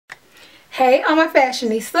Hey, all my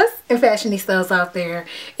fashionistas and fashionistas out there.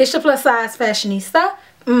 It's your plus size fashionista.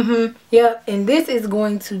 Yep. And this is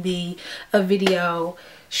going to be a video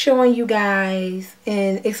showing you guys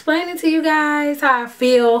and explaining to you guys how I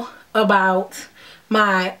feel about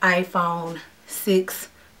my iPhone 6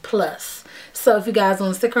 Plus. So if you guys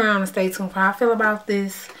want to stick around and stay tuned for how I feel about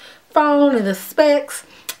this phone and the specs,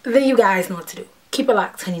 then you guys know what to do. Keep it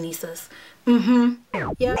locked, honeynistas.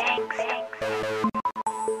 Yep.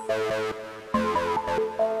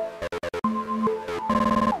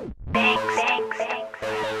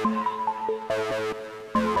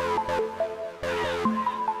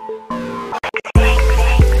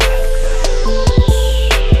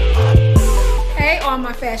 All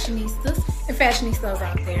my fashionistas and fashionistas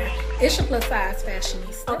out there, it's your plus size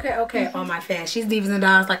fashionista. Okay, all my fashies, divas and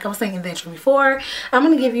dolls, like I was saying in the intro before, I'm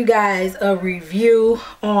gonna give you guys a review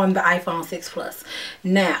on the iPhone 6 Plus.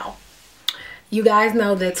 Now, you guys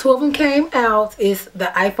know that two of them came out. It's the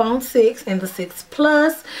iPhone 6 and the 6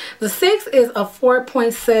 Plus. The 6 is a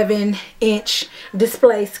 4.7 inch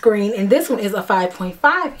display screen, and this one is a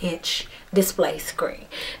 5.5 inch display screen.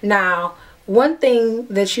 Now, one thing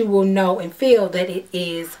that you will know and feel that it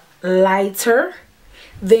is lighter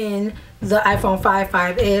than the iPhone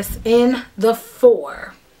 5S and the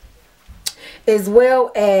 4, as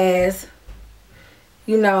well as,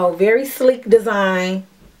 you know, very sleek design,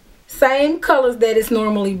 same colors that it's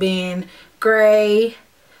normally been, gray,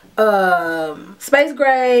 space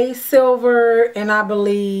gray, silver, and I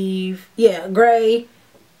believe, yeah, gray,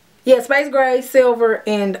 yeah, space gray, silver,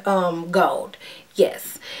 and gold.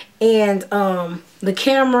 Yes. And the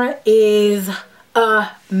camera is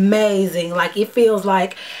amazing. Like, it feels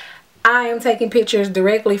like I am taking pictures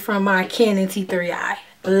directly from my Canon T3i.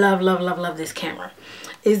 Love this camera.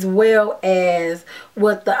 As well as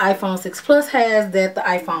what the iPhone 6 Plus has that the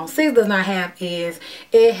iPhone 6 does not have, is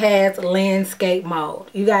it has landscape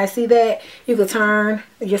mode. You guys see that? You can turn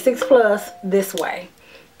your 6 Plus this way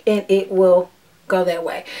and it will go that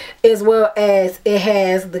way, as well as it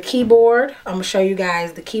has the keyboard. I'm gonna show you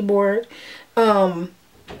guys the keyboard. As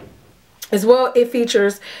well, it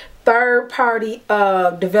features third-party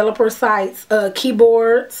developer sites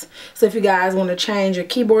keyboards. So if you guys want to change your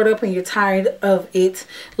keyboard up and you're tired of it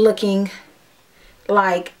looking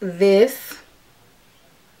like this,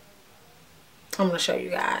 I'm gonna show you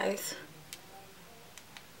guys.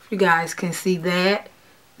 If you guys can see that,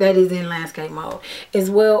 that is in landscape mode. As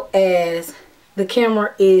well as the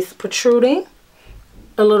camera is protruding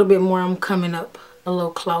a little bit more. I'm coming up a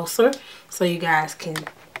little closer so you guys can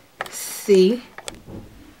see.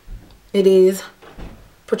 It is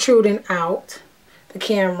protruding out, the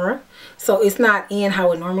camera, so it's not in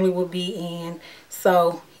how it normally would be in.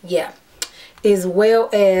 So yeah, as well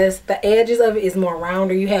as the edges of it is more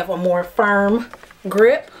rounder. You have a more firm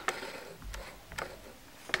grip.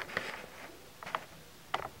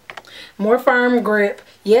 More firm grip.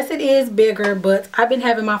 Yes, it is bigger, but I've been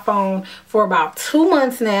having my phone for about 2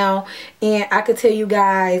 months now, and I could tell you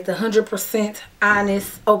guys the 100%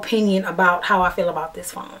 honest opinion about how I feel about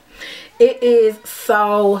this phone. It is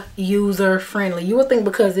so user friendly. You would think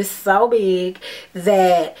because it's so big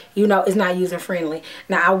that, you know, it's not user friendly.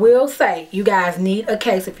 Now, I will say, you guys need a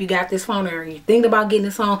case. If you got this phone or you think about getting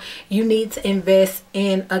this phone, you need to invest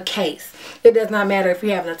in a case. It does not matter if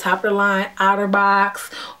you have the top of the line outer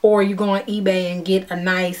box or you go on eBay and get a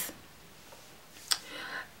nice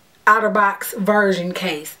outer box version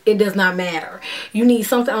case. It does not matter. You need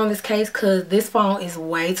something on this case because this phone is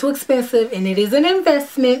way too expensive and it is an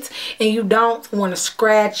investment, and you don't want to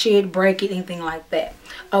scratch it, break it, anything like that.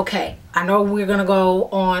 Okay, I know we're gonna go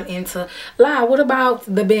on into what about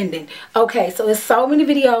the bending? Okay, so it's so many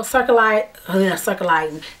videos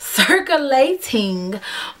circulating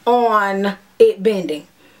on it bending.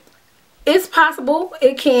 It's possible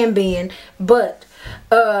it can bend, but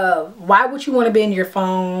why would you want to bend your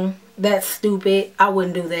phone? That's stupid. I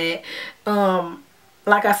wouldn't do that.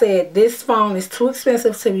 Like I said, this phone is too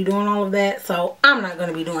expensive to be doing all of that, so I'm not going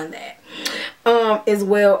to be doing that. As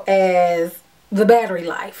well as the battery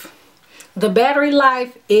life. The battery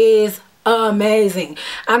life is amazing.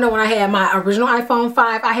 I know when I had my original iPhone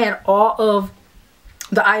 5, I had all of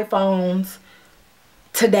the iPhones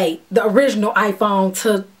to date. The original iPhone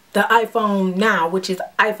to the iPhone now, which is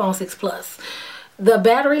iPhone 6 Plus. The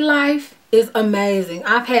battery life is amazing.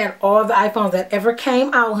 I've had all the iPhones that ever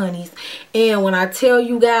came out, honeys, and when I tell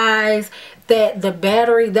you guys that the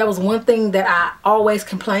battery, that was one thing that I always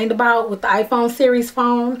complained about with the iPhone series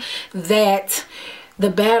phone, that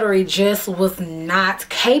the battery just was not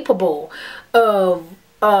capable of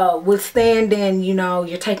withstanding, you know,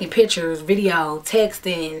 you're taking pictures, video,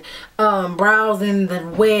 texting, browsing the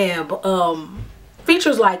web,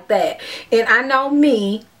 features like that. And I know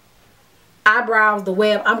me, I browse the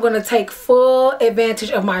web. I'm going to take full advantage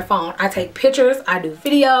of my phone. I take pictures, I do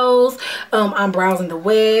videos, I'm browsing the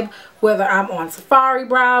web, whether I'm on Safari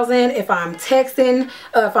browsing, if I'm texting,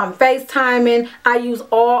 if I'm FaceTiming, I use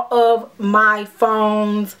all of my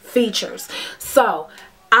phone's features. So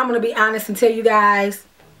I'm going to be honest and tell you guys,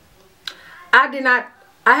 I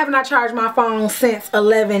have not charged my phone since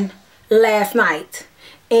 11 last night.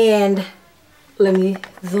 And let me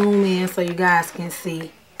zoom in so you guys can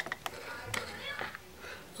see.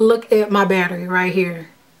 Look at my battery right here.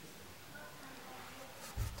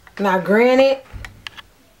 Now granted,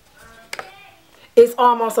 it's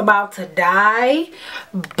almost about to die,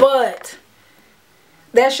 but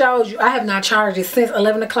that shows you I have not charged it since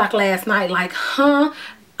 11 o'clock last night. Like, huh?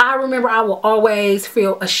 I remember I will always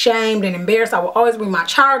feel ashamed and embarrassed. I will always bring my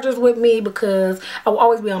chargers with me because I will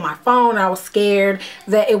always be on my phone. I was scared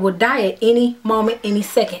that it would die at any moment, any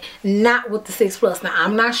second. Not with the 6 Plus. Now,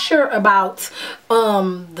 I'm not sure about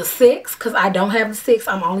the 6 because I don't have the 6.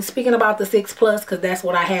 I'm only speaking about the 6 Plus because that's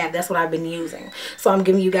what I have. That's what I've been using. So I'm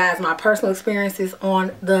giving you guys my personal experiences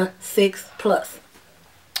on the 6 Plus.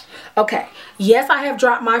 Okay, yes, I have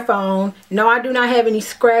dropped my phone. No, I do not have any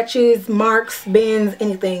scratches, marks, bends,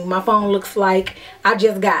 anything. My phone looks like I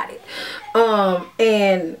just got it.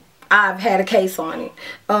 And I've had a case on it.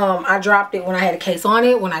 I dropped it when I had a case on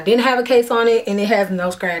it, when I didn't have a case on it, and it has no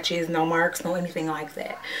scratches, no marks, no anything like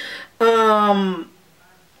that. I'm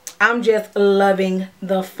just loving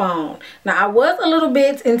the phone. Now, I was a little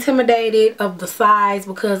bit intimidated of the size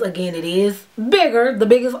because, again, it is bigger, the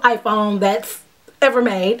biggest iPhone that's ever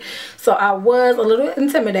made. So I was a little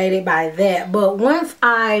intimidated by that. But once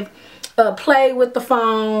I've played with the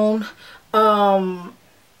phone, I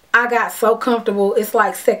got so comfortable. It's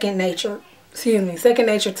like second nature. Excuse me, second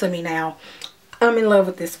nature to me now. I'm in love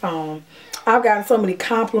with this phone. I've gotten so many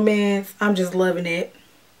compliments. I'm just loving it.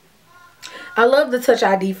 I love the Touch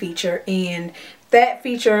ID feature, and that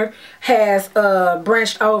feature has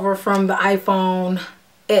branched over from the iPhone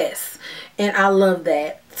S, and I love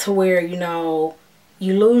that, to where, you know,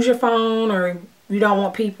 you lose your phone or you don't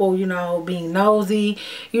want people, you know, being nosy.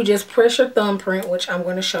 You just press your thumbprint, which I'm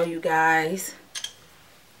going to show you guys.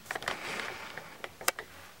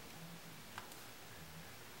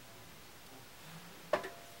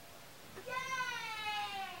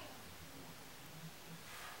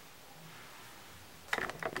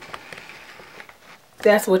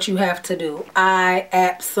 That's what you have to do. I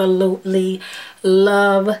absolutely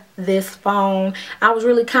love this phone. I was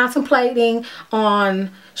really contemplating on,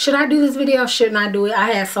 should I do this video? Shouldn't I do it? I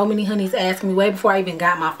had so many honeys ask me way before I even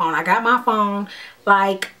got my phone. I got my phone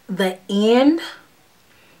like the end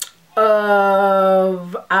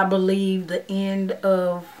of, I believe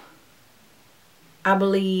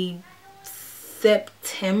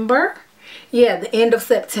September. Yeah, the end of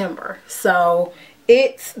September. So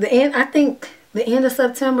it's the end, I think the end of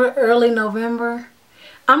September, early November.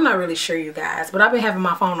 I'm not really sure, you guys, but I've been having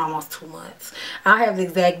my phone almost 2 months. I'll have the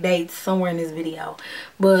exact dates somewhere in this video.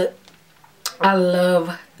 But I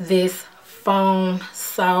love this phone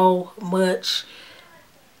so much.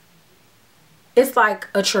 It's like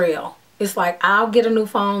a trail. It's like I'll get a new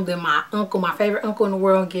phone, then my uncle, my favorite uncle in the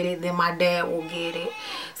world, get it, then my dad will get it.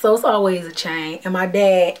 So it's always a chain. And my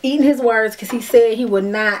dad, eating his words, because he said he would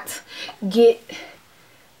not get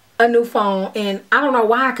a new phone, and I don't know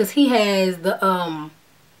why, because he has the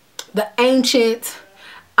ancient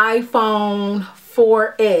iPhone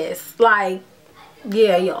 4S. Like,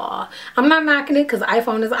 yeah, y'all, I'm not knocking it because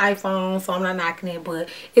iPhone is iPhone, so I'm not knocking it, but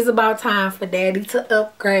it's about time for daddy to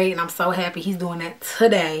upgrade, and I'm so happy he's doing that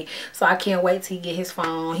today. So I can't wait till he get his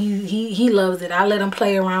phone. He loves it. I let him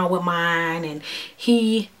play around with mine, and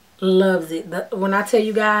he loves it. When I tell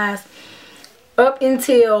you guys, up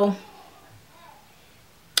until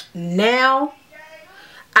now,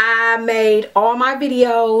 I made all my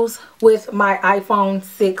videos with my iPhone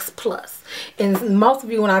 6 Plus. And most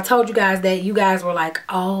of you, when I told you guys that, you guys were like,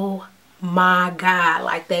 oh my God,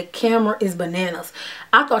 like that camera is bananas.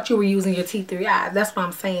 I thought you were using your T3i. That's what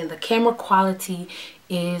I'm saying. The camera quality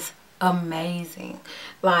is amazing.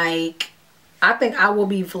 Like, I think I will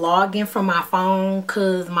be vlogging from my phone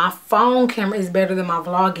because my phone camera is better than my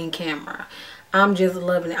vlogging camera. I'm just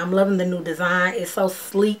loving it. I'm loving the new design. It's so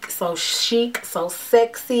sleek, so chic, so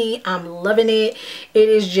sexy. I'm loving it. It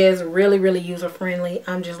is just really, really user friendly.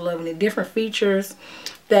 I'm just loving it. Different features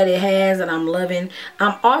that it has, and I'm loving.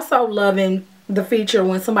 I'm also loving the feature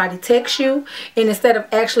when somebody texts you, and instead of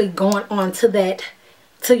actually going on to that,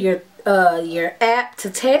 to your your app to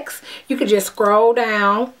text, you could just scroll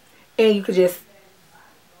down and you could just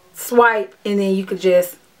swipe, and then you could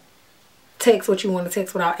just text what you want to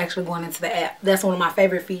text without actually going into the app. That's one of my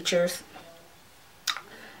favorite features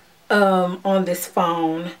on this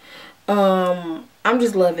phone. I'm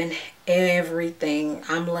just loving everything.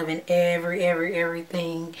 I'm loving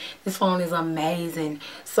everything. This phone is amazing.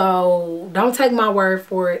 So don't take my word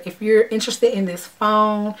for it. If you're interested in this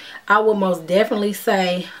phone, I would most definitely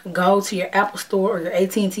say go to your Apple store or your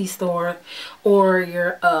AT&T store or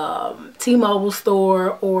your T-Mobile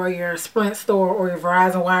store or your Sprint store or your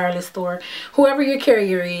Verizon Wireless store, whoever your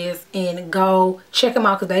carrier is, and go check them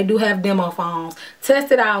out, because they do have demo phones.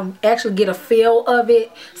 Test it out, actually get a feel of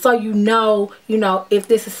it, so you know if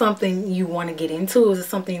this is something you want to get into. Is it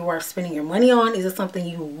something you're worth spending your money on? Is it something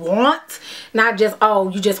you want? Not just, oh,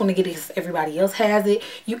 you just want to get it because everybody else has it.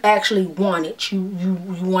 You actually want it. You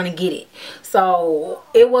want to get it. So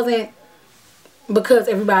it wasn't because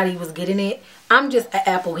everybody was getting it. I'm just an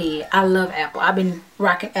Apple head. I love Apple. I've been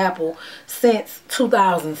rocking Apple since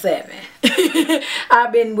 2007.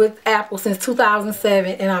 I've been with Apple since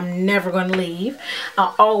 2007, and I'm never going to leave.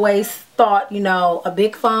 I always thought, a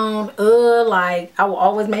big phone, like, I will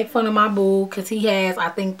always make fun of my boo because he has, I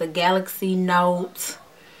think, the Galaxy Note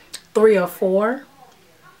 3 or 4.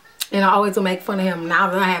 And I always will make fun of him. Now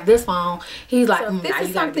that I have this phone, he's like, so this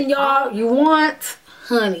is something y'all you want,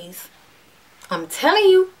 honeys. I'm telling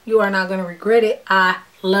you, you are not going to regret it. I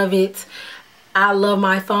love it. I love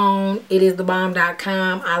my phone. It is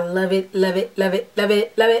thebomb.com. I love it, love it, love it, love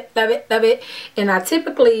it, love it, love it, love it. And I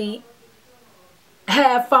typically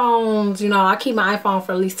have phones, I keep my iPhone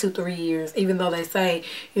for at least 2-3 years, even though they say,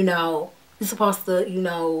 you're supposed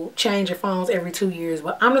to, change your phones every 2 years.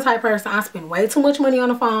 But I'm the type of person, I spend way too much money on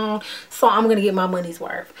a phone, so I'm going to get my money's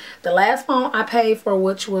worth. The last phone I paid for,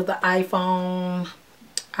 which was the iPhone,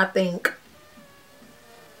 I think,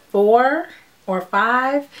 4 or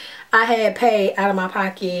 5, I had paid out of my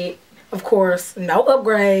pocket. Of course, no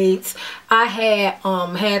upgrades. I had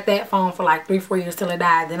that phone for like 3-4 years till it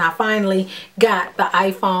died. Then I finally got the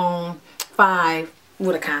iPhone 5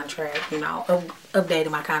 with a contract,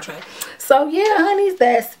 updated my contract. So yeah, honeys,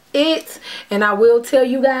 that's it. And I will tell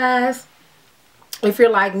you guys, if you're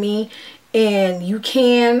like me and you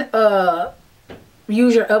can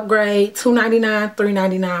use your upgrade, $2.99,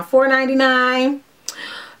 $3.99, $4.99.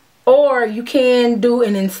 Or you can do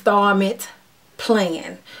an installment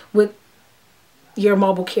plan with your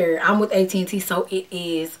mobile carrier. I'm with AT&T, so it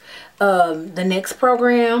is the next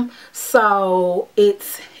program. So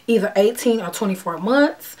it's either 18 or 24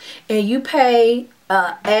 months. And you pay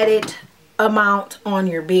added amount on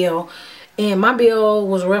your bill. And my bill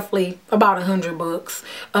was roughly about $100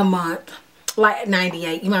 a month. Like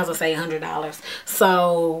 98. You might as well say $100.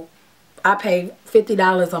 So I pay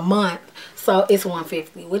 $50 a month. So it's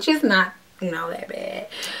 $150, which is not, that bad.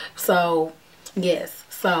 So, yes.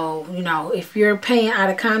 So, if you're paying out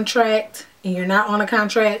of contract and you're not on a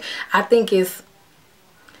contract, I think it's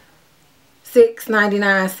 $6.99,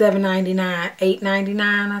 $7.99,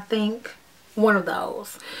 $8.99, I think. One of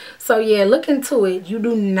those. So, yeah, look into it. You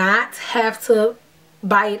do not have to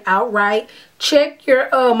buy it outright. Check your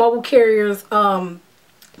mobile carrier's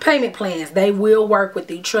payment plans. They will work with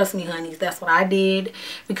you. Trust me, honeys. That's what I did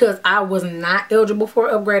because I was not eligible for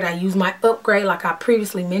an upgrade. I used my upgrade like I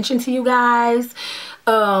previously mentioned to you guys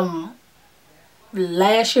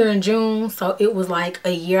last year in June. So it was like a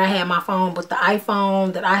year I had my phone, but the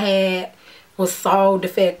iPhone that I had was so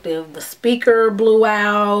defective. The speaker blew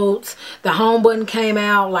out. The home button came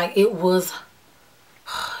out. Like it was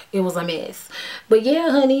a mess. But yeah,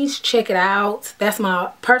 honeys, check it out. That's my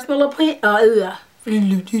personal opinion.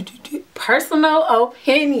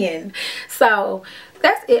 So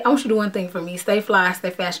that's it. I want you to do one thing for me. Stay fly,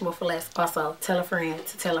 stay fashionable for less. Also, tell a friend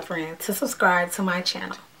to subscribe to my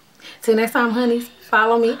channel. Till next time, honeys,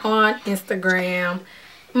 follow me on Instagram.